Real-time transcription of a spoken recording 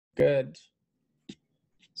Good.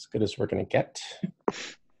 As good as we're going to get.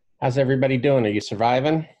 How's everybody doing? Are you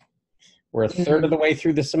surviving? We're a third of the way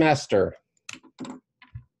through the semester.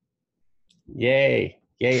 Yay.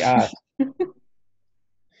 Yay us.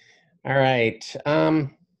 All right.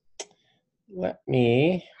 Let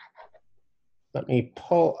me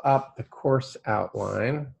pull up the course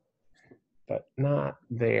outline, but not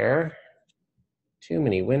there. Too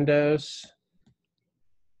many windows.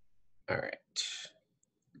 All right.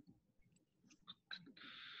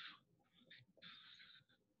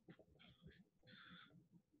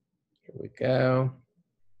 Here we go.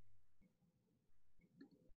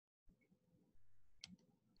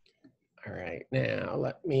 All right, now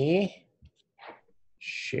let me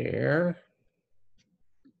share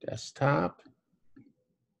desktop,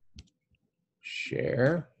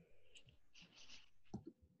 share.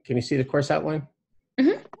 Can you see the course outline?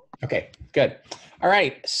 Mm-hmm. Okay, good. All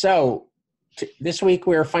right, so this week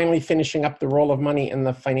we're finally finishing up the role of money in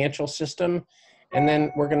the financial system, and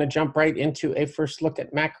then we're going to jump right into a first look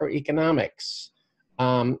at macroeconomics.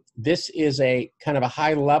 This is a kind of a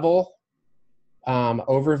high-level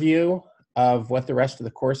overview of what the rest of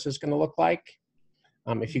the course is going to look like.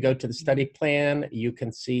 If you go to the study plan, you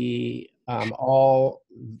can see all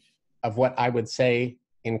of what I would say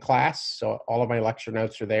in class. So all of my lecture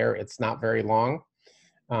notes are there. It's not very long,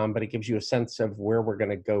 but it gives you a sense of where we're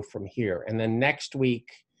going to go from here. And then next week,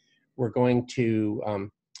 we're going to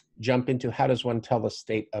jump into how does one tell the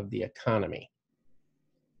state of the economy.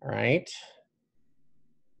 All right.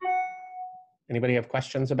 Anybody have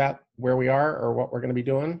questions about where we are or what we're going to be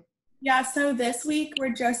doing? Yeah, so this week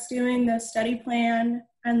we're just doing the study plan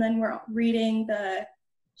and then we're reading the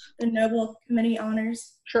Nobel Committee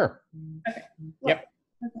honors. Sure. Okay. Yep.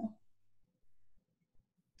 Okay.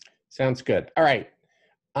 Sounds good. All right.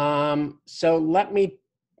 So let me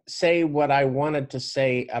say what I wanted to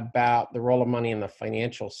say about the role of money in the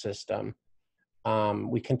financial system.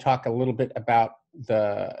 We can talk a little bit about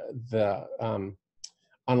the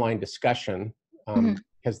online discussion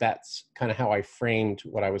because that's kind of how I framed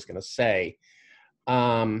what I was going to say.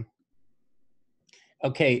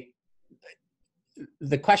 Okay.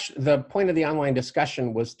 The point of the online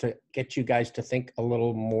discussion was to get you guys to think a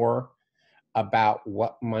little more about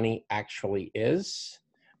what money actually is,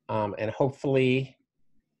 and hopefully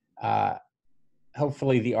the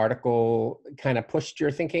article kind of pushed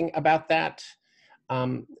your thinking about that.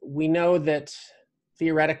 We know that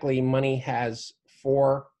theoretically money has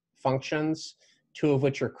 4 functions, 2 of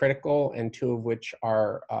which are critical and 2 of which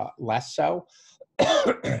are less so.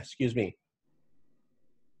 Excuse me.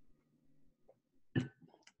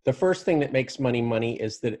 The first thing that makes money money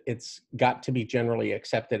is that it's got to be generally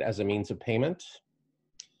accepted as a means of payment.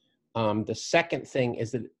 The second thing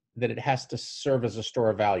is that it has to serve as a store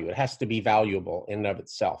of value. It has to be valuable in and of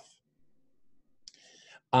itself.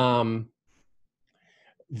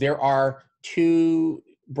 There are 2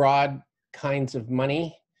 broad kinds of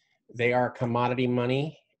money. They are commodity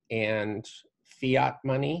money and fiat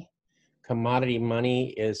money. Commodity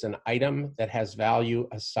money is an item that has value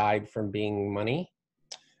aside from being money.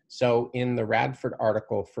 So in the Radford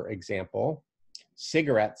article, for example,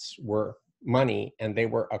 cigarettes were money and they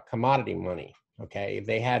were a commodity money, okay?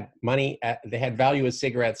 They had money, they had value as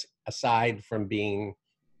cigarettes aside from being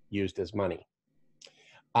used as money.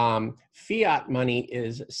 Fiat money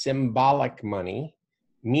is symbolic money,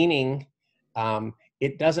 meaning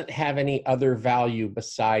it doesn't have any other value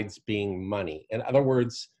besides being money. In other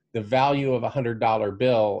words, the value of a $100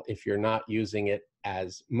 bill, if you're not using it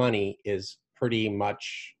as money, is pretty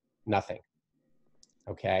much nothing,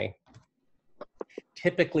 okay?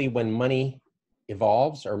 Typically when money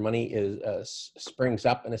evolves or money is springs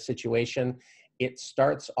up in a situation, it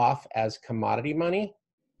starts off as commodity money.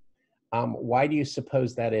 Why do you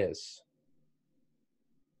suppose that is?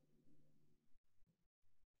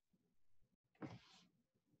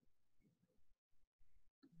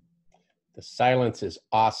 The silence is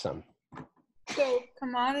awesome. So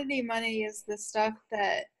commodity money is the stuff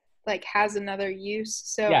that like has another use.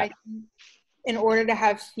 So Yeah. I think in order to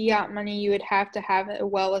have fiat money, you would have to have a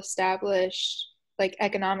well-established like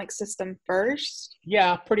economic system first.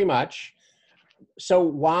 Yeah, pretty much. So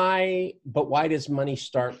why does money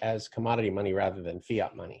start as commodity money rather than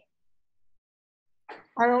fiat money?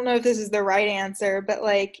 I don't know if this is the right answer, but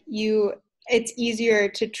like it's easier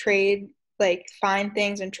to trade, like find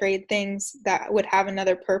things and trade things that would have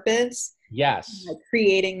another purpose. Yes. Like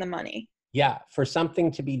creating the money. Yeah, for something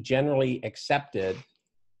to be generally accepted,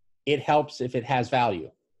 it helps if it has value,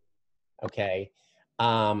 okay?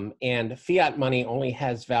 And fiat money only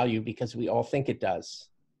has value because we all think it does.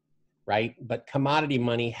 right? But commodity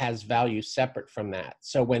money has value separate from that.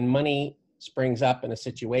 So when money springs up in a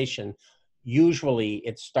situation, usually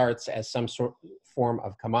it starts as some sort form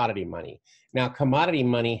of commodity money. Now, commodity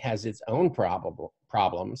money has its own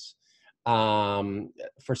problems.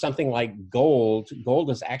 For something like gold, gold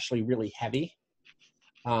is actually really heavy.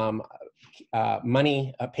 Paper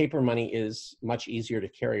money is much easier to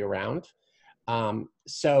carry around.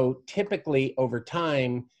 So typically over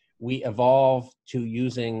time, we evolve to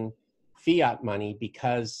using fiat money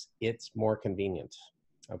because it's more convenient,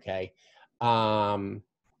 okay? All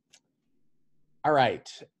right,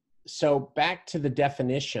 so back to the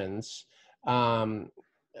definitions.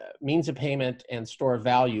 Means of payment and store of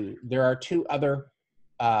value. There are two other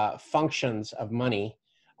functions of money.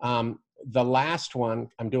 The last one,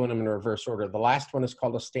 I'm doing them in reverse order. The last one is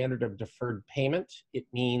called a standard of deferred payment. It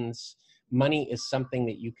means money is something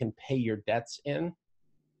that you can pay your debts in.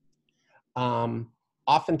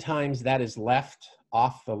 Oftentimes that is left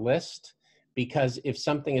off the list because if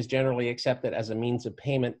something is generally accepted as a means of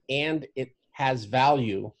payment and it has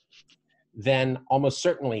value, then almost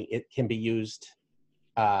certainly it can be used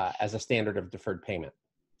as a standard of deferred payment.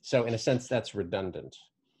 So in a sense, that's redundant,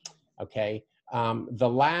 okay? The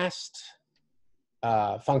last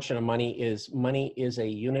function of money is a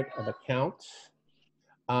unit of account.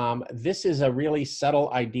 This is a really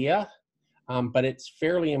subtle idea, but it's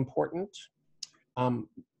fairly important.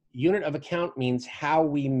 Unit of account means how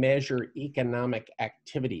we measure economic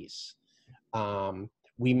activities.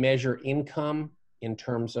 We measure income in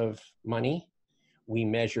terms of money. We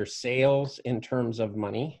measure sales in terms of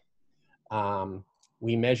money.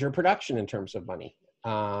 We measure production in terms of money.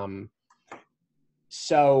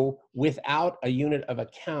 So without a unit of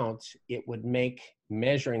account, it would make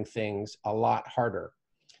measuring things a lot harder.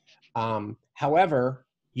 However,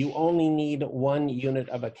 you only need one unit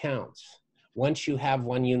of account. Once you have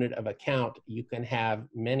one unit of account, you can have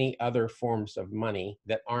many other forms of money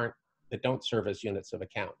that don't serve as units of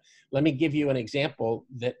account. Let me give you an example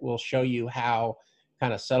that will show you how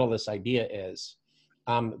kind of subtle this idea is.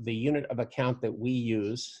 The unit of account that we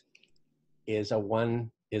use is $1,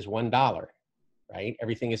 right?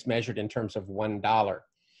 Everything is measured in terms of $1.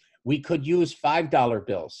 We could use $5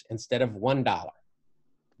 bills instead of $1,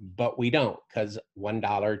 but we don't because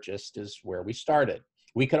 $1 just is where we started.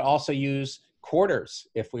 We could also use quarters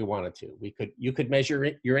if we wanted to. You could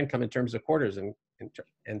measure your income in terms of quarters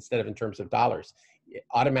instead of in terms of dollars.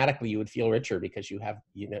 Automatically, you would feel richer because you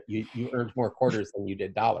earned more quarters than you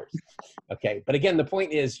did dollars. Okay, but again, the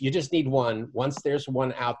point is you just need one. Once there's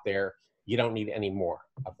one out there, you don't need any more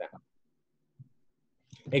of them.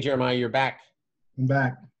 Hey, Jeremiah, you're back. I'm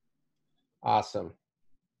back. Awesome.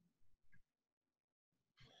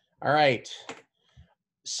 All right.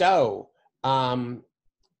 So,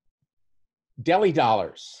 deli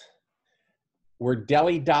dollars. Were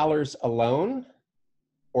deli dollars alone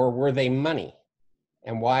or were they money?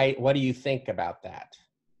 And why? What do you think about that?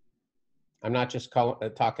 I'm not just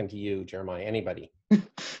talking to you, Jeremiah, anybody.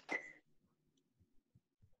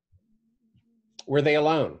 Were they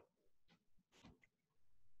alone?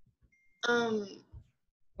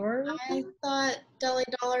 I thought deli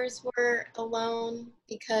dollars were alone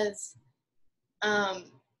because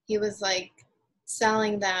he was like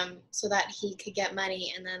selling them so that he could get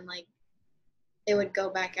money and then like they would go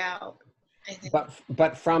back out, I think.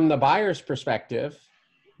 But from the buyer's perspective,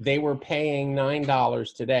 they were paying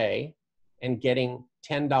 $9 today and getting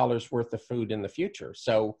 $10 worth of food in the future.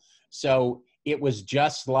 So it was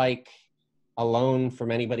just like a loan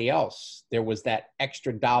from anybody else. There was that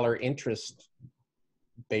extra dollar interest,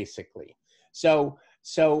 basically. So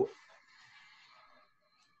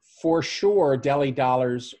for sure, deli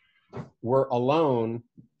dollars were alone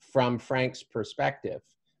from Frank's perspective,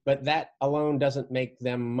 but that alone doesn't make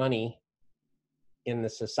them money in the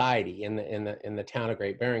society, in the town of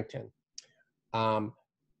Great Barrington.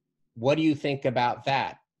 What do you think about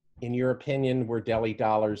that? In your opinion, were deli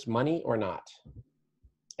dollars money or not?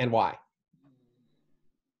 And why?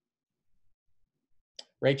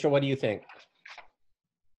 Rachel, what do you think?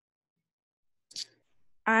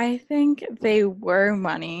 I think they were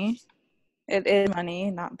money. It is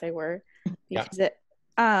money, not they were, because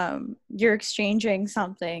you're exchanging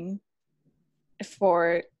something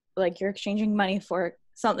for, like, you're exchanging money for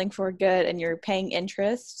something for good and you're paying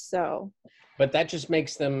interest, so. But that just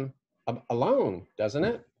makes them a loan, doesn't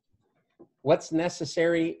it? What's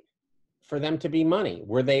necessary for them to be money?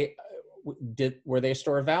 Were they a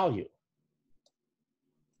store of value?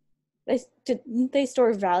 Didn't they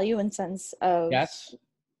store value in sense of? Yes.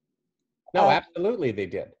 No, absolutely they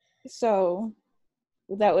did. So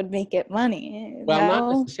that would make it money. Well, not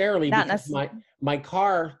No, necessarily, not because necessarily. my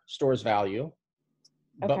car stores value,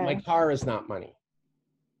 but my Okay. car is not money.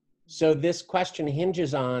 So this question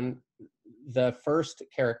hinges on the first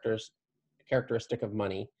characteristic of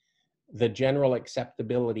money, the general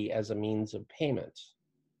acceptability as a means of payment.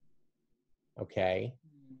 Okay.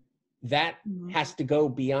 That has to go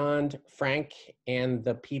beyond Frank and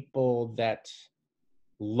the people that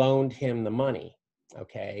loaned him the money.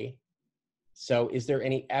 Okay. So is there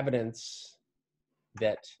any evidence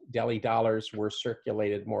that deli dollars were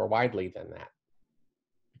circulated more widely than that?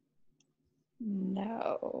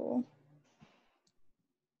 No.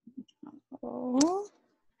 Oh.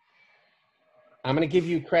 I'm going to give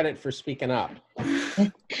you credit for speaking up.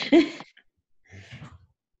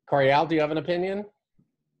 Coriel, do you have an opinion?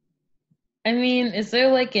 I mean, is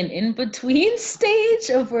there like an in-between stage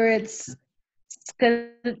of where it's because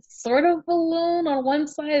it's sort of a loan on one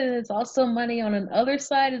side and it's also money on another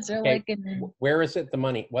side? Is there Okay. like an Where is it the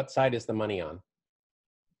money? What side is the money on?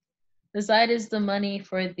 the side is the money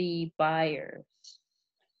for the buyer?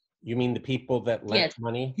 You mean the people that lent Yes.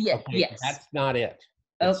 money? Yeah, Okay, yes. that's not it.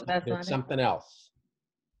 Oh, It's, that's there's not it. something else.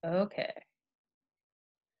 Okay.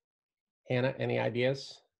 Hannah, any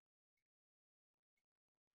ideas?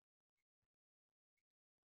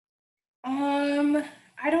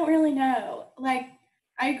 I don't really know. Like,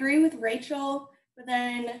 I agree with Rachel, but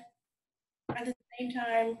then at the same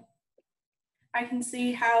time, I can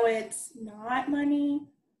see how it's not money.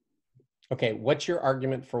 Okay, what's your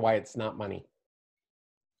argument for why it's not money?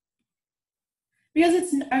 Because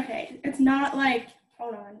it's not like,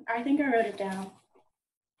 hold on, I think I wrote it down,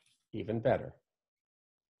 Even better.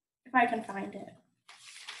 if I can find it.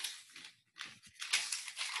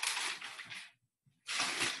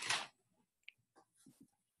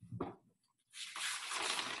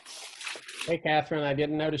 Hey, Catherine, I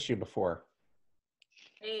didn't notice you before.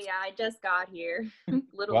 Hey, I just got here.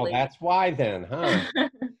 Little Well, late. that's why then, huh?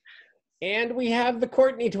 And we have the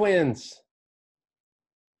Courtney twins.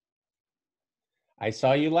 I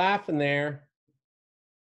saw you laughing there.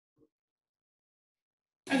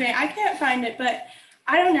 Okay, I can't find it, but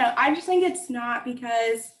I don't know. I just think it's not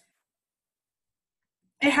because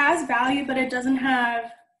it has value, but it doesn't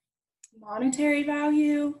have monetary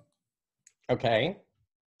value. Okay.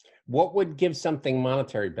 What would give something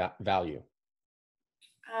monetary value?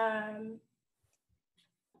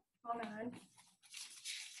 Hold on.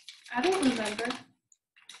 I don't remember.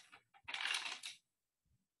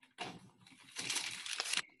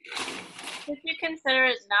 Would you consider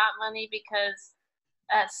it not money because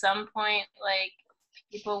at some point, like,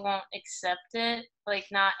 people won't accept it? Like,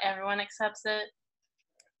 not everyone accepts it?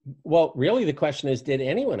 Well, really, the question is, did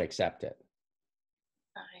anyone accept it?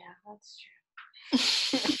 Oh, yeah, that's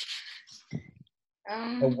true.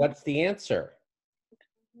 So what's the answer?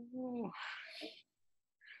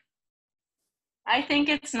 I think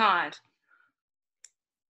it's not.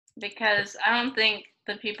 Because I don't think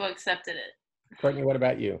the people accepted it. Courtney, what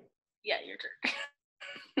about you? Yeah, your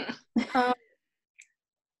turn.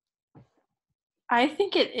 I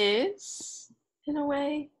think it is, in a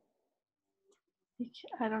way.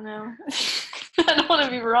 I don't know. I don't want to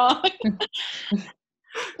be wrong.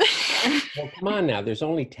 Well, come on now. There's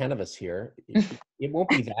only 10 of us here. It won't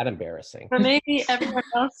be that embarrassing. But maybe everyone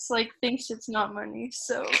else thinks it's not money,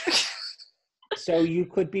 so So you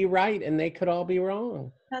could be right and they could all be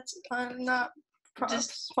wrong. that's not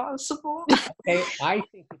possible. Okay, I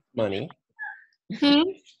think it's money. Hmm?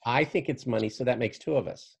 I think it's money, so that makes 2 of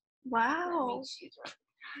us. Wow.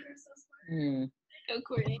 Go,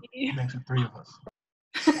 Courtney. Makes it 3 of us.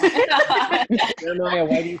 Jeremiah,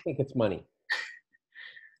 why do you think it's money?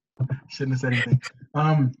 Shouldn't have said anything.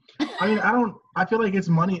 I mean, I feel like it's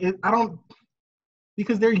money.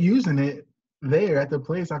 Because they're using it there at the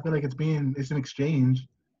place. I feel like it's an exchange.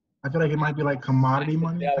 I feel like it might be like commodity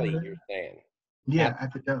money. Deli, you're saying. Yeah,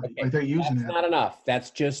 at the deli. Okay, Like they're using that's it. not enough.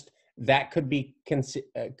 That's just, that could be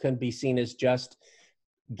seen as just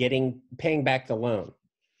paying back the loan.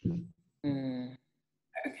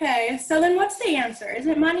 Okay, so then what's the answer? Is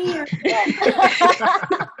it money or?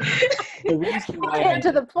 The reason why Get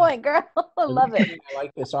to the point, girl. I love it. I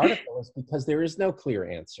like this article is because there is no clear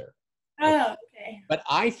answer. Oh, okay. But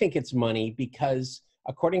I think it's money because,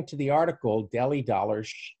 according to the article, deli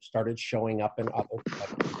dollars started showing up in other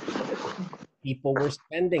places. People were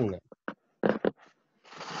spending them.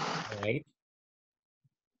 Right?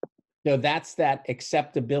 So that's that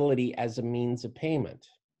acceptability as a means of payment.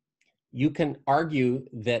 You can argue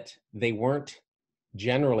that they weren't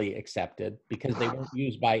generally accepted because they weren't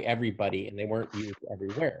used by everybody and they weren't used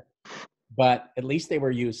everywhere. But at least they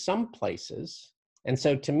were used some places. And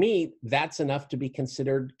so to me, that's enough to be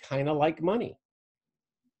considered kind of like money.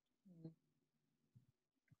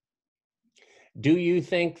 Do you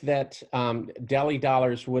think that deli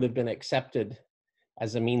dollars would have been accepted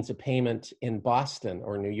as a means of payment in Boston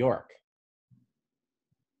or New York?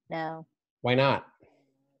 No. Why not?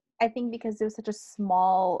 I think because it was such a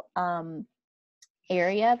small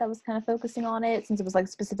area that was kind of focusing on it, since it was like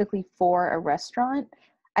specifically for a restaurant.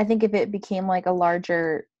 I think if it became like a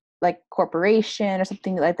larger like corporation or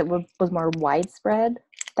something like that was more widespread,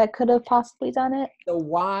 that could have possibly done it. So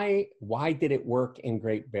why did it work in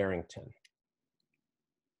Great Barrington?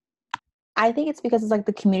 I think it's because it's like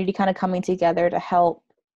the community kind of coming together to help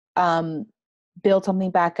build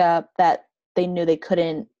something back up that they knew they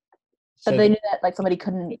couldn't, So that they knew that like somebody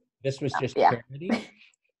couldn't. This was just Yeah. charity?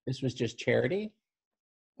 This was just charity?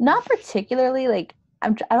 Not particularly. Like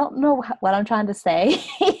I don't know what I'm trying to say.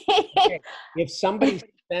 Okay. If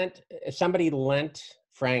somebody lent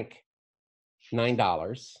Frank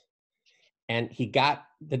 $9 and he got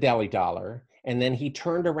the deli dollar and then he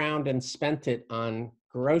turned around and spent it on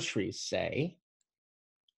groceries, say,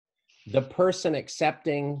 the person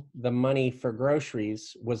accepting the money for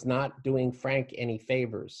groceries was not doing Frank any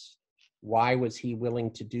favors. Why was he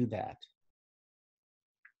willing to do that?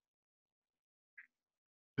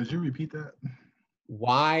 Could you repeat that?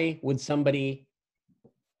 Why would somebody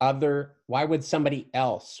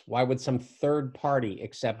else, why would some third party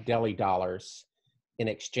accept deli dollars in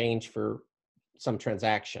exchange for some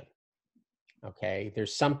transaction? Okay,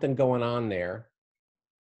 there's something going on there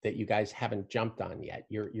that you guys haven't jumped on yet.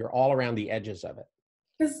 You're all around the edges of it.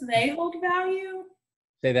 Because they hold value?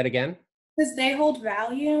 Say that again? Because they hold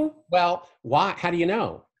value? Well, why? How do you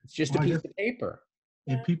know? It's just a Well, I piece guess of paper.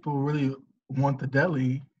 if people really want the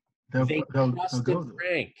deli, they'll They go trusted there.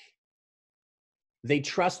 Frank. They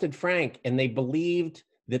trusted Frank, and they believed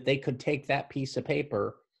that they could take that piece of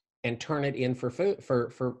paper and turn it in for food,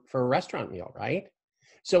 for a restaurant meal, right?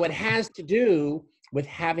 So it has to do with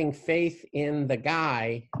having faith in the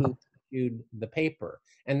guy who issued the paper.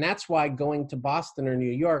 And that's why going to Boston or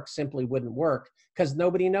New York simply wouldn't work, because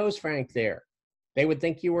nobody knows Frank there. They would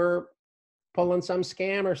think you were pulling some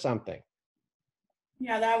scam or something.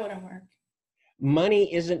 Yeah, that wouldn't work.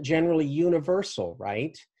 Money isn't generally universal,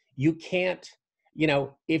 right? You can't,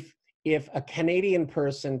 if a Canadian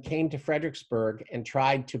person came to Fredericksburg and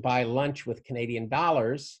tried to buy lunch with Canadian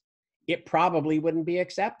dollars, it probably wouldn't be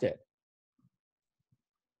accepted.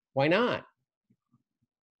 Why not?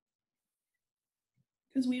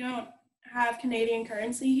 Because we don't have Canadian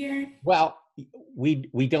currency here. Well,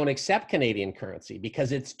 we don't accept Canadian currency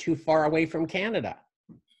because it's too far away from Canada.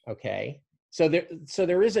 Okay, so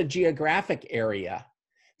there is a geographic area.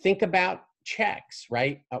 Think about checks,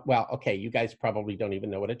 right? Well, okay, you guys probably don't even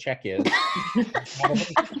know what a check is.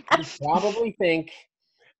 You probably think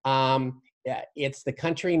it's the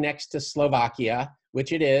country next to Slovakia,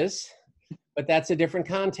 which it is, but that's a different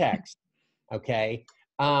context. Okay.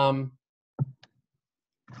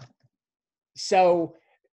 So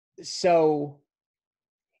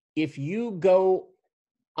if you go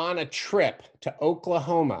on a trip to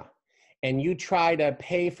Oklahoma and you try to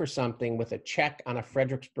pay for something with a check on a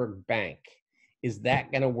Fredericksburg bank, is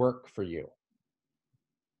that going to work for you?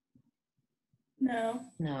 No.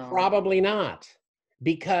 No. Probably not,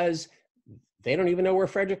 because they don't even know where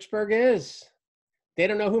Fredericksburg is. They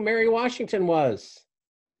don't know who Mary Washington was.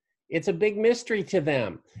 It's a big mystery to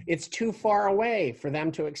them. It's too far away for them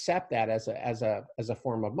to accept that as a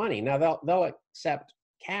form of money. Now they'll accept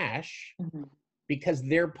cash because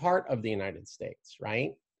they're part of the United States,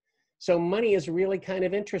 right? So money is really kind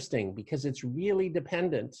of interesting because it's really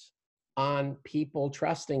dependent on people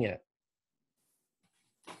trusting it.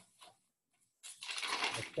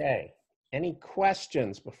 Okay, any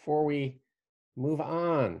questions before we move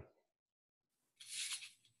on?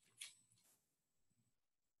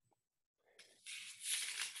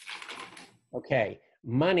 Okay,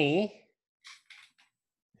 money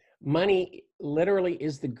literally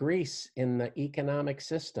is the grease in the economic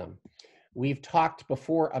system. We've talked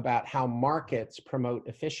before about how markets promote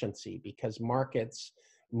efficiency because markets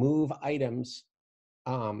move items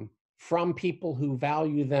from people who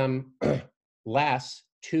value them less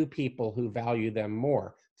to people who value them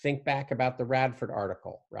more. Think back about the Radford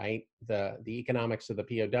article, right? The economics of the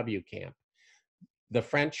POW camp. The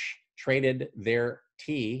French traded their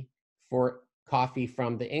tea for coffee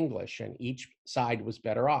from the English, and each side was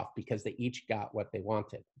better off because they each got what they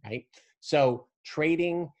wanted, right? So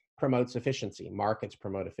trading promotes efficiency. Markets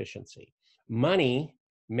promote efficiency. Money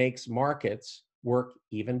makes markets work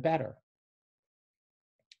even better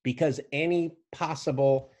because any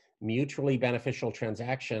possible mutually beneficial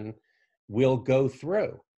transaction will go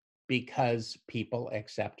through because people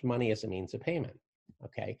accept money as a means of payment.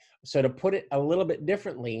 Okay, so to put it a little bit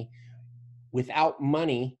differently, without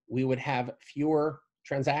money, we would have fewer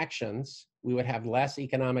transactions, we would have less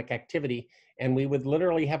economic activity, and we would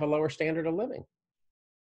literally have a lower standard of living.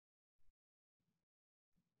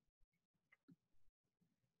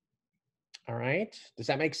 All right, does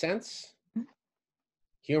that make sense?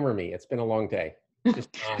 Humor me, it's been a long day. Just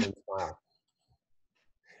nod and smile.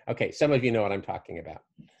 Okay, some of you know what I'm talking about.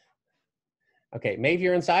 Okay, Maeve,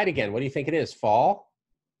 you're inside again. What do you think it is, fall?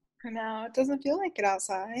 No, it doesn't feel like it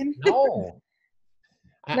outside. No.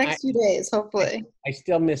 Next few days, hopefully. I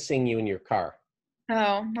still miss seeing you in your car.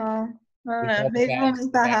 Oh, well, I don't With know. all the Maybe we'll bags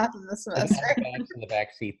make that happen this with all semester. the bags in the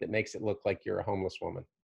back seat that makes it look like you're a homeless woman.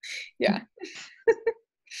 Yeah.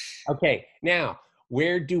 Okay, now,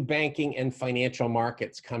 where do banking and financial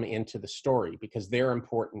markets come into the story? Because they're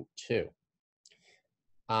important too.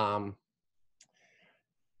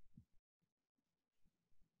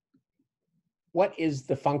 What is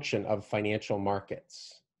the function of financial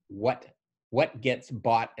markets? What gets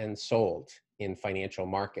bought and sold in financial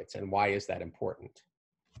markets, and why is that important?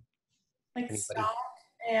 Like Anybody? stock,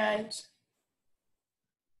 and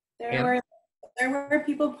they're where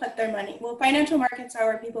people put their money. Well, financial markets are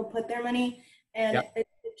where people put their money, and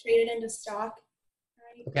it's traded into stock.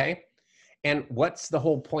 Right? Okay, and what's the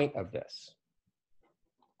whole point of this?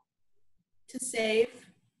 To save.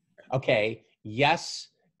 Okay, yes,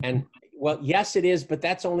 and well, yes it is, but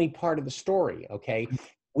that's only part of the story, okay?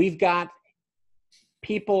 We've got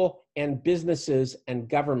people and businesses and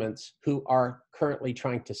governments who are currently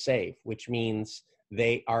trying to save, which means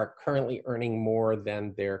they are currently earning more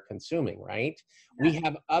than they're consuming, right? Yeah. We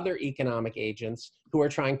have other economic agents who are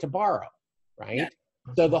trying to borrow, right? Yeah.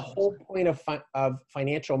 So the whole point of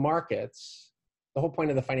financial markets, the whole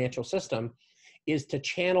point of the financial system is to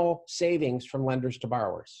channel savings from lenders to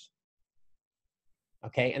borrowers.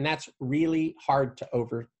 Okay, and that's really hard to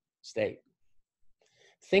overstate.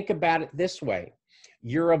 Think about it this way.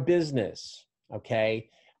 You're a business, okay?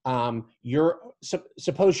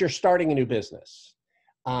 Suppose you're starting a new business.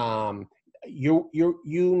 You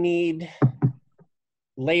need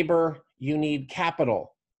labor, you need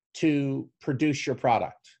capital to produce your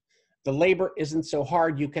product. The labor isn't so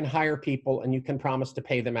hard. You can hire people and you can promise to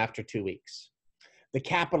pay them after 2 weeks. The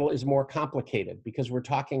capital is more complicated because we're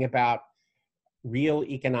talking about real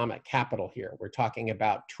economic capital here. We're talking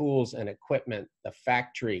about tools and equipment, the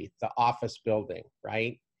factory, the office building,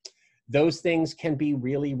 right? Those things can be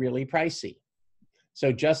really, really pricey.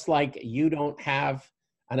 So just like you don't have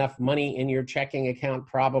enough money in your checking account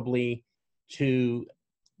probably to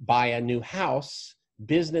buy a new house,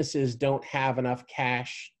 businesses don't have enough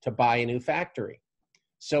cash to buy a new factory.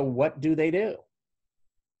 So what do? They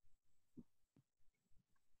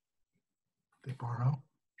borrow.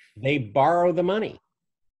 They borrow the money,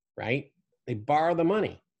 right? They borrow the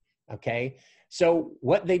money, okay? So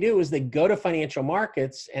what they do is they go to financial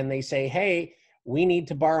markets and they say, hey, we need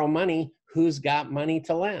to borrow money. Who's got money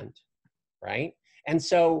to lend, right? And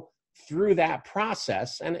so through that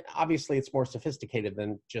process, and obviously it's more sophisticated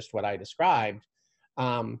than just what I described,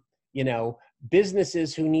 you know,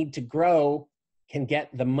 businesses who need to grow can get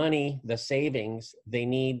the money, the savings they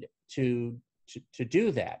need to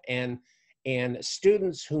do that. And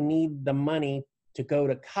students who need the money to go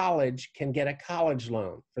to college can get a college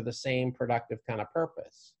loan for the same productive kind of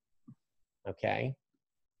purpose, okay?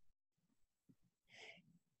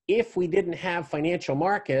 If we didn't have financial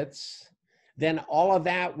markets, then all of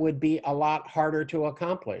that would be a lot harder to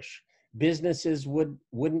accomplish. Businesses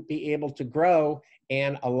wouldn't be able to grow,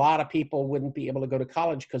 and a lot of people wouldn't be able to go to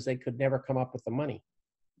college because they could never come up with the money,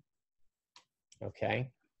 okay?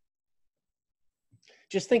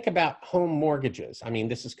 Just think about home mortgages. I mean,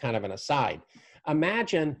 this is kind of an aside.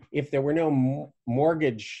 Imagine if there were no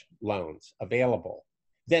mortgage loans available,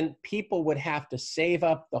 then people would have to save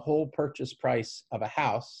up the whole purchase price of a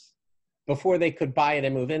house before they could buy it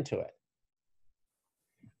and move into it.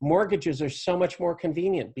 Mortgages are so much more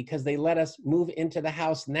convenient because they let us move into the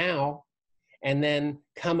house now and then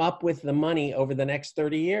come up with the money over the next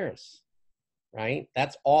 30 years, right?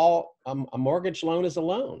 That's all a mortgage loan is a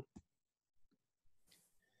loan.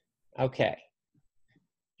 Okay,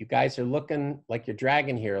 you guys are looking like you're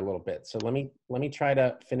dragging here a little bit. So let me try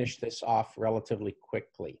to finish this off relatively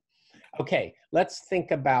quickly. Okay, let's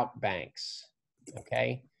think about banks,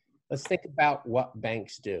 okay? Let's think about what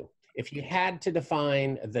banks do. If you had to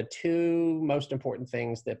define the two most important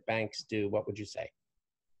things that banks do, what would you say?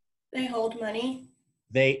 They hold money.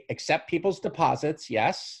 They accept people's deposits,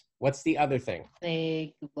 yes. What's the other thing?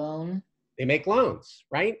 They loan. They make loans,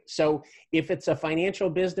 right? So if it's a financial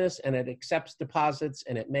business and it accepts deposits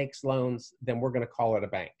and it makes loans, then we're going to call it a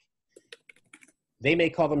bank. They may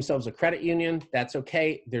call themselves a credit union. That's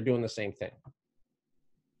okay. They're doing the same thing.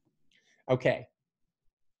 Okay.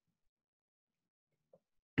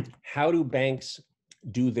 How do banks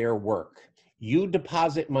do their work? You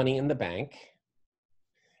deposit money in the bank.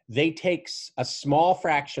 They take a small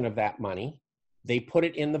fraction of that money. They put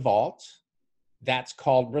it in the vault. That's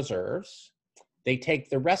called reserves. They take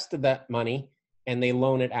the rest of that money and they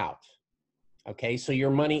loan it out. Okay, so your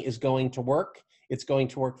money is going to work. It's going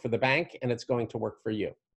to work for the bank and it's going to work for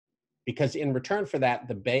you. Because in return for that,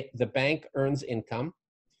 the bank earns income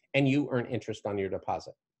and you earn interest on your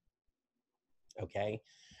deposit. Okay,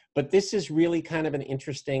 but this is really kind of an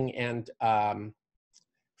interesting and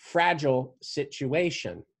fragile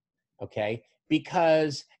situation. Okay,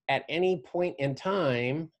 because at any point in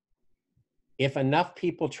time, if enough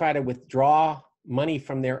people try to withdraw money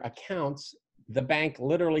from their accounts, the bank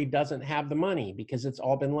literally doesn't have the money because it's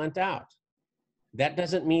all been lent out. That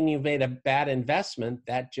doesn't mean you've made a bad investment.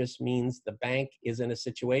 That just means the bank is in a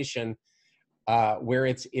situation where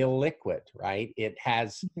it's illiquid, right? It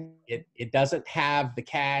has, it doesn't have the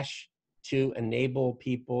cash to enable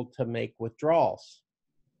people to make withdrawals.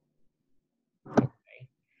 Okay.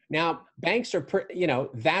 Now, banks are,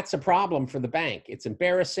 that's a problem for the bank. It's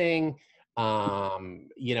embarrassing.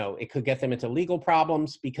 It could get them into legal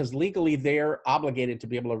problems because legally they're obligated to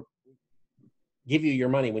be able to give you your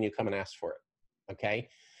money when you come and ask for it. Okay.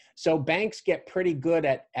 So banks get pretty good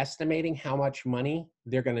at estimating how much money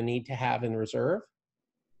they're going to need to have in reserve.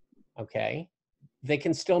 Okay. They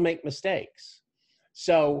can still make mistakes.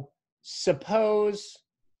 So suppose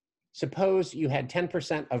you had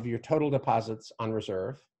 10% of your total deposits on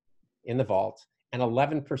reserve in the vault and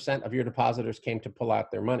 11% of your depositors came to pull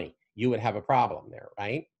out their money. You would have a problem there,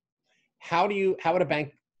 right? How would a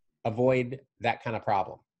bank avoid that kind of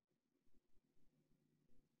problem?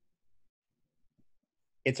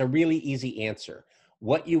 It's a really easy answer.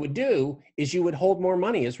 What you would do is you would hold more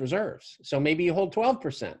money as reserves. So maybe you hold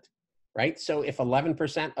 12%, right? So if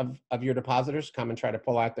 11% of your depositors come and try to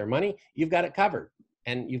pull out their money, you've got it covered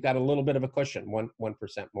and you've got a little bit of a cushion,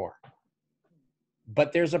 1% more.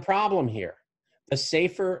 But there's a problem here. The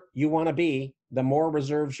safer you want to be, the more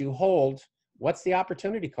reserves you hold. What's the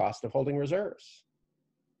opportunity cost of holding reserves?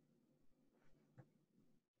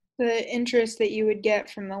 The interest that you would get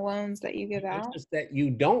from the loans that you give out. Interest that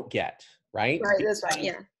you don't get, right? Right, that's right,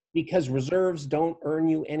 yeah. Because reserves don't earn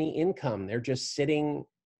you any income. They're just sitting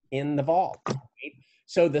in the vault. Right?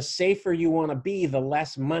 So the safer you want to be, the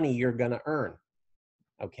less money you're going to earn.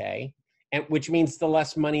 Okay? And which means the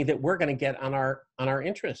less money that we're going to get on our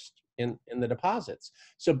interest in the deposits.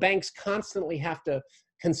 So banks constantly have to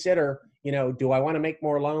consider, do I want to make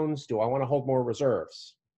more loans? Do I want to hold more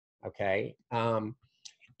reserves? Okay?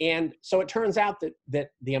 And so it turns out that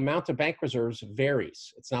the amount of bank reserves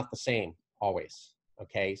varies. It's not the same always.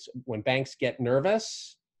 Okay, so when banks get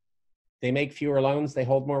nervous, they make fewer loans, they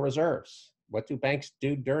hold more reserves. What do banks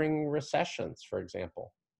do during recessions, for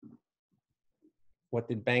example? What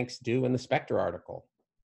did banks do in the Spectre article?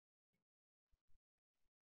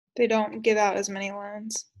 They don't give out as many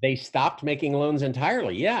loans. They stopped making loans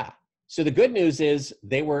entirely, yeah. So the good news is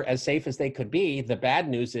they were as safe as they could be. The bad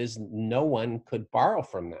news is no one could borrow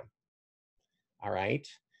from them. All right.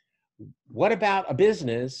 What about a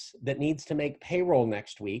business that needs to make payroll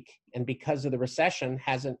next week and because of the recession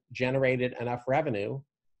hasn't generated enough revenue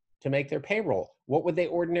to make their payroll? What would they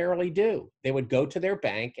ordinarily do? They would go to their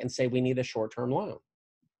bank and say, we need a short-term loan.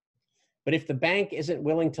 But if the bank isn't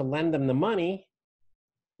willing to lend them the money,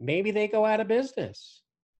 maybe they go out of business.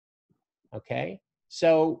 Okay.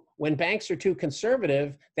 So when banks are too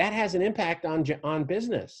conservative, that has an impact on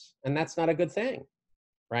business, and that's not a good thing,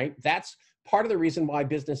 right? That's part of the reason why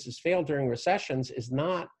businesses fail during recessions is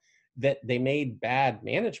not that they made bad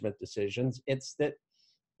management decisions. It's that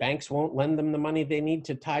banks won't lend them the money they need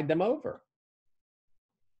to tide them over.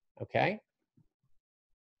 Okay.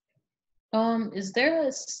 Is there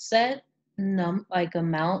a set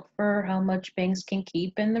amount for how much banks can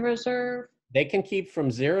keep in the reserve? They can keep from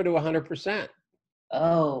 0 to 100%.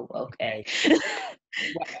 Oh, okay.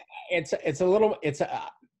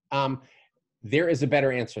 There is a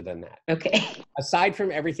better answer than that. Okay. Aside from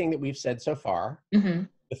everything that we've said so far, the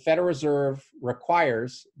Federal Reserve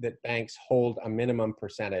requires that banks hold a minimum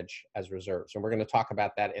percentage as reserves. And we're going to talk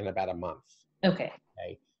about that in about a month. Okay.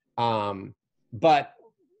 But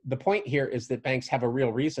the point here is that banks have a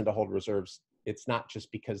real reason to hold reserves. It's not just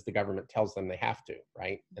because the government tells them they have to,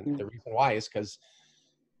 right? And the reason why is because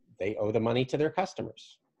they owe the money to their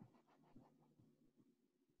customers.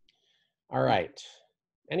 All right.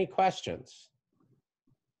 Any questions?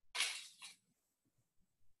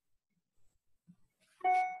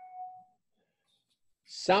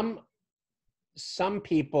 Some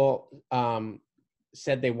people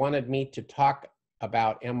said they wanted me to talk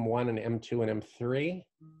about M1 and M2 and M3.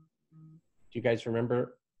 Do you guys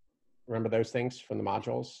remember those things from the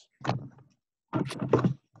modules?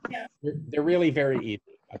 Yeah. They're really very easy.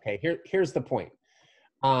 Okay, here's the point.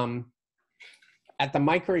 At the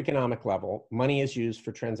microeconomic level, money is used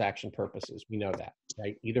for transaction purposes. We know that,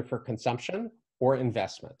 right? Either for consumption or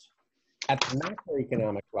investment. At the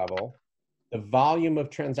macroeconomic level, the volume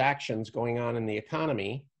of transactions going on in the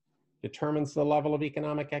economy determines the level of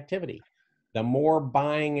economic activity. The more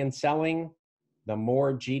buying and selling, the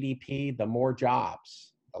more GDP, the more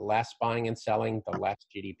jobs. The less buying and selling, the less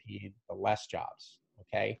GDP, the less jobs,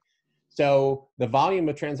 okay? So the volume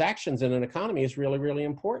of transactions in an economy is really, really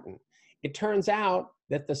important. It turns out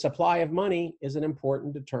that the supply of money is an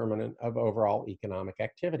important determinant of overall economic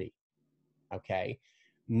activity, okay?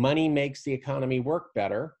 Money makes the economy work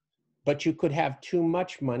better, but you could have too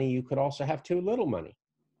much money, you could also have too little money,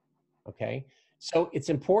 okay? So it's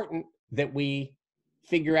important that we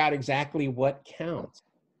figure out exactly what counts,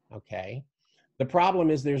 okay? The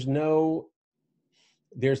problem is there's no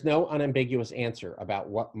unambiguous answer about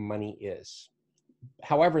what money is.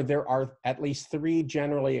 However, there are at least 3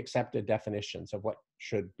 generally accepted definitions of what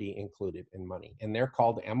should be included in money, and they're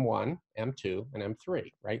called M1, M2, and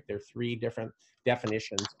M3, right? They're 3 different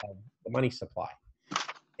definitions of the money supply.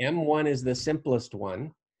 M1 is the simplest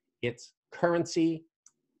one. It's currency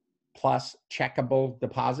plus checkable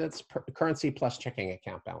deposits, currency plus checking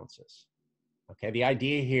account balances. Okay, the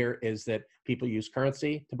idea here is that people use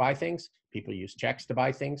currency to buy things, people use checks to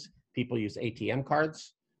buy things, people use ATM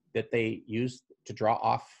cards that they use to draw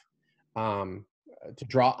off, on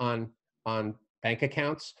bank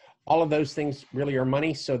accounts. All of those things really are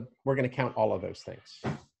money, so we're going to count all of those things.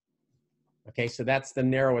 Okay, so that's the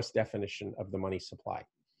narrowest definition of the money supply.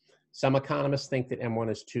 Some economists think that M1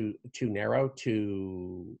 is too narrow,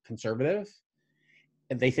 too conservative.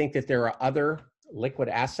 And they think that there are other liquid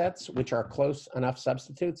assets which are close enough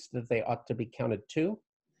substitutes that they ought to be counted too.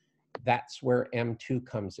 That's where M2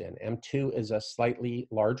 comes in. M2 is a slightly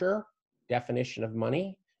larger definition of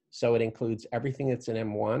money. So it includes everything that's in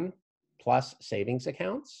M1 plus savings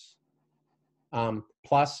accounts,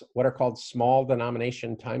 plus what are called small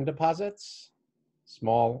denomination time deposits.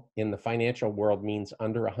 Small in the financial world means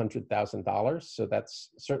under $100,000. So that's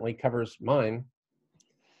certainly covers mine.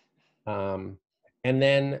 And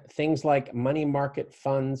then things like money market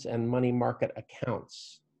funds and money market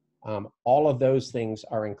accounts. All of those things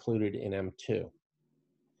are included in M2.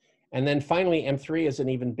 And then finally, M3 is an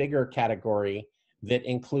even bigger category that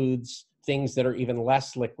includes things that are even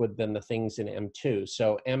less liquid than the things in M2.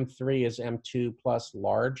 So M3 is M2 plus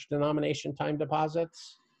large denomination time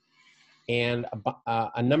deposits and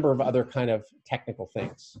a number of other kind of technical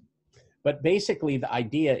things. But basically the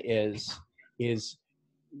idea is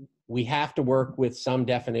we have to work with some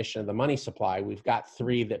definition of the money supply. We've got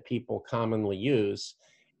 3 that people commonly use.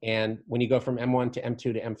 And when you go from M1 to M2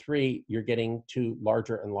 to M3, you're getting to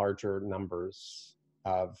larger and larger numbers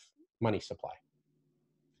of money supply.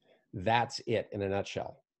 That's it in a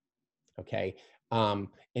nutshell, okay?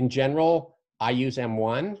 In general, I use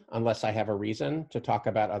M1 unless I have a reason to talk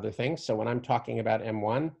about other things. So when I'm talking about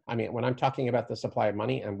M1, when I'm talking about the supply of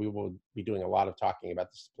money, and we will be doing a lot of talking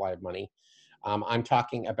about the supply of money, I'm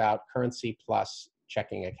talking about currency plus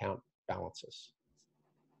checking account balances,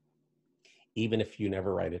 even if you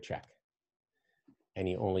never write a check and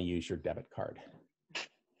you only use your debit card.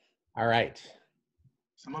 All right.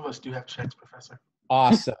 Some of us do have checks, Professor.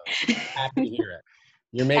 Awesome. Happy to hear it.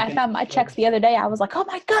 You're making I found my checks the other day. I was like, oh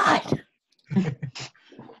my God.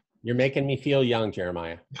 You're making me feel young,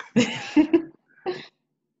 Jeremiah.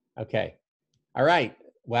 Okay. All right.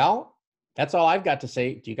 Well, that's all I've got to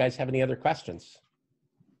say. Do you guys have any other questions?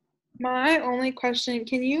 My only question,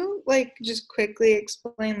 can you just quickly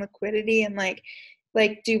explain liquidity and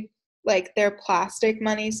do their plastic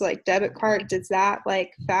money, so debit card, does that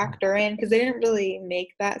factor in? Because they didn't really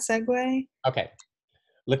make that segue. Okay.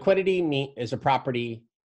 Liquidity is a property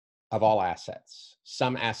of all assets.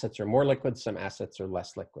 Some assets are more liquid, some assets are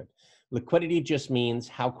less liquid. Liquidity just means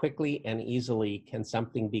how quickly and easily can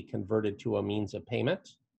something be converted to a means of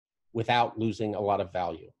payment without losing a lot of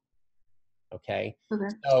value. Okay?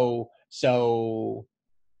 So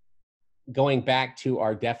going back to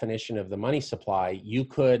our definition of the money supply, you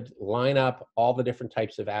could line up all the different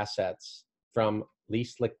types of assets from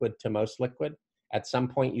least liquid to most liquid. At some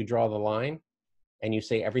point you draw the line and you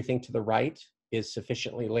say everything to the right is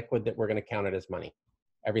sufficiently liquid that we're going to count it as money.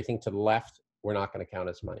 Everything to the left, we're not going to count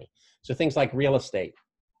as money. So things like real estate.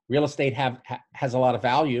 Real estate has a lot of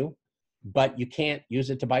value, but you can't use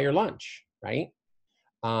it to buy your lunch, right?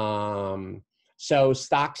 So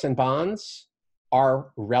stocks and bonds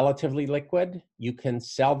are relatively liquid. You can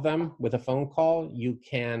sell them with a phone call. You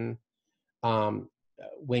can,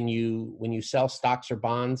 when you sell stocks or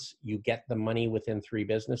bonds, you get the money within 3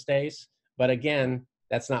 business days. But again,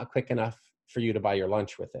 that's not quick enough for you to buy your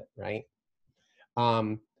lunch with it, right?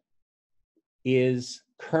 Is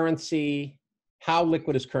currency, how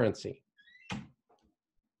liquid is currency?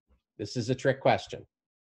 This is a trick question.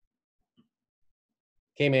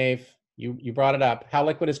 Okay, Maeve, you brought it up. How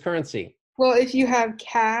liquid is currency? Well, if you have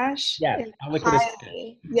cash, Yes. How liquid is cash?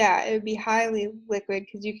 Yeah, it would be highly liquid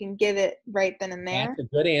because you can give it right then and there. That's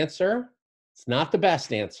a good answer. It's not the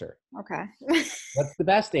best answer. Okay. What's the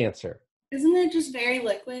best answer? Isn't it just very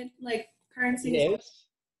liquid? Like currency It is,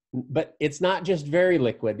 but it's not just very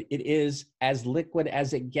liquid. It is as liquid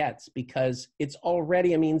as it gets because it's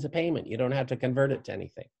already a means of payment. You don't have to convert it to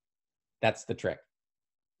anything. That's the trick.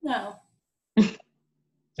 No.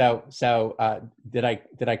 So did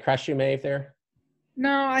I crush you, Maeve, there?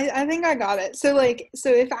 No, I think I got it. So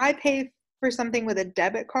if I pay for something with a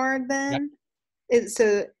debit card, then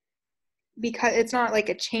because it's not like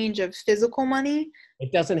a change of physical money.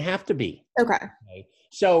 It doesn't have to be. Okay.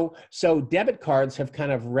 So debit cards have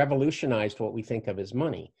kind of revolutionized what we think of as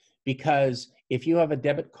money, because if you have a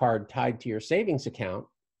debit card tied to your savings account,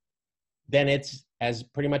 then it's as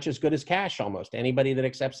pretty much as good as cash almost. Anybody that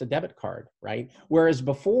accepts a debit card, right? Whereas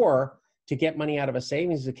before, to get money out of a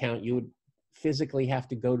savings account, you would physically have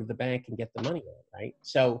to go to the bank and get the money out, right?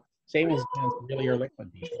 So savings accounts really are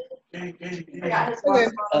liquid these days.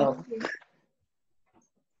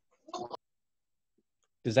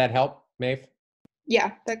 Does that help, Maeve?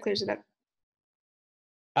 Yeah, that clears it up.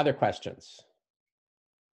 Other questions?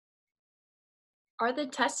 Are the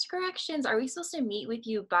test corrections, are we supposed to meet with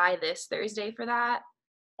you by this Thursday for that?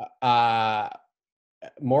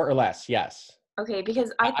 More or less, yes. Okay,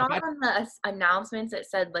 because I thought on the announcements it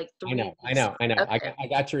said like 3 weeks. I know. Okay. I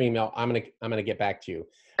got your email. I'm gonna get back to you.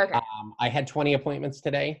 Okay. I had 20 appointments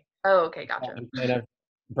today. Oh, okay, gotcha. I'm kind of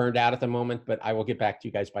burned out at the moment, but I will get back to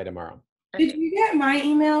you guys by tomorrow. Did you get my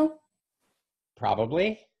email?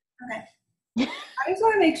 Probably. Okay. I just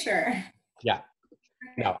want to make sure. Yeah.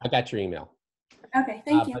 No, I got your email. Okay,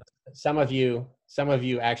 thank you. But some of you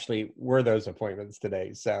actually were those appointments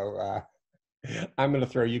today, so I'm going to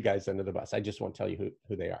throw you guys under the bus. I just won't tell you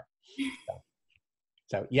who they are.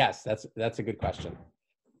 So yes, that's a good question.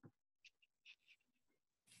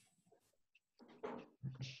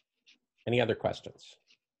 Any other questions?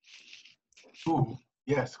 Ooh,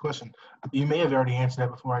 yes, question. You may have already answered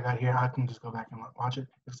that before I got here. I can just go back and watch it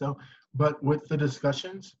if so. But with the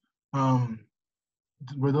discussions,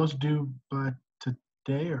 were those due by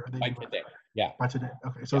today or are they By due today? Yeah. By today.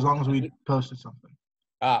 Okay. So as long as we posted something.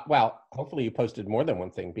 Well, hopefully you posted more than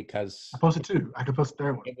one thing, because I posted 2. I could post the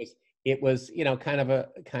 3rd one. It was kind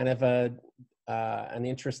of an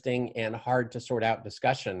interesting and hard to sort out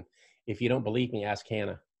discussion. If you don't believe me, ask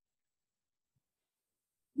Hannah.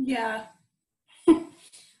 Yeah.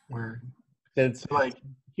 Word. It's like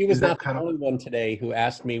he was not the only one today who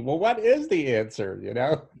asked me, well, what is the answer?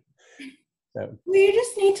 So well, you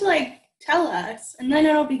just need to tell us, and then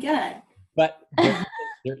it'll be good. But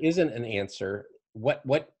there isn't an answer. What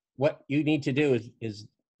you need to do is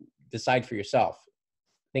decide for yourself.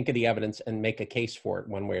 Think of the evidence and make a case for it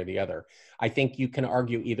one way or the other. I think you can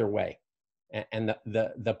argue either way. And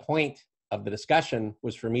the point of the discussion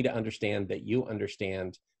was for me to understand that you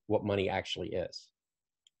understand what money actually is.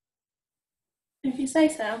 If you say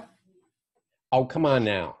so. Oh, come on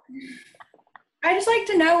now. I just like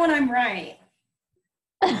to know when I'm right.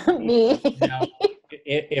 Me.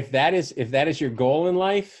 If that is your goal in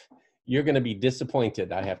life, you're going to be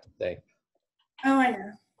disappointed, I have to say. Oh, I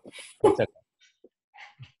know. Okay.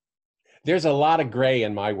 There's a lot of gray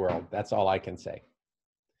in my world. That's all I can say.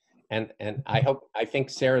 And I think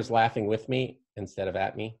Sarah's laughing with me instead of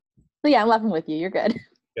at me. Well, yeah, I'm laughing with you. You're good.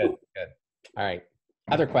 Good. All right.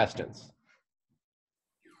 Other questions?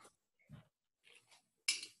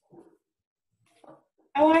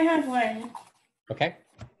 Oh, I had one. Okay.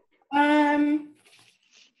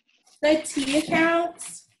 The T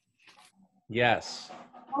accounts. Yes.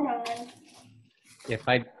 Hold on. If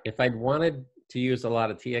I'd wanted to use a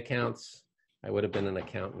lot of T accounts, I would have been an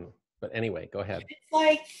accountant. But anyway, go ahead. It's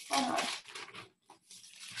like, hold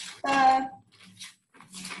on.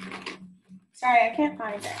 Sorry, I can't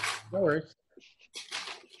find it. No worries.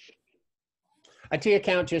 A T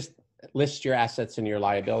account just lists your assets and your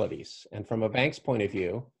liabilities. And from a bank's point of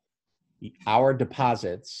view, our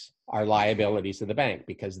deposits are liabilities of the bank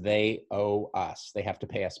because they owe us. They have to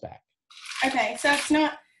pay us back. Okay, so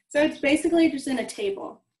it's basically just in a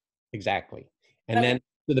table. Exactly. And then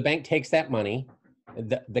so the bank takes that money,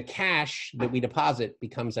 the cash that we deposit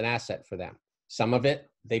becomes an asset for them. Some of it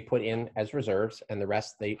they put in as reserves and the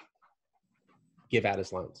rest they give out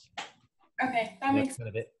as loans. Okay, that makes kind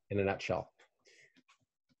of it in a nutshell.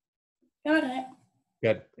 Got it.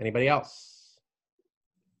 Good. Anybody else?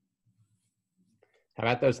 How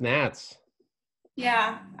about those gnats?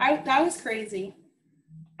 Yeah, that was crazy.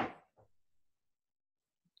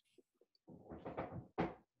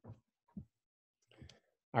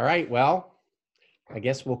 All right, well, I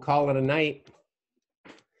guess we'll call it a night.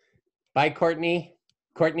 Bye, Courtney.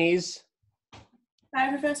 Courtney's. Bye,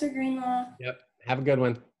 Professor Greenlaw. Yep. Have a good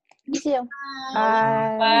one. You too.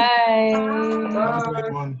 Bye. Bye. Have a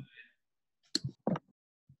great one.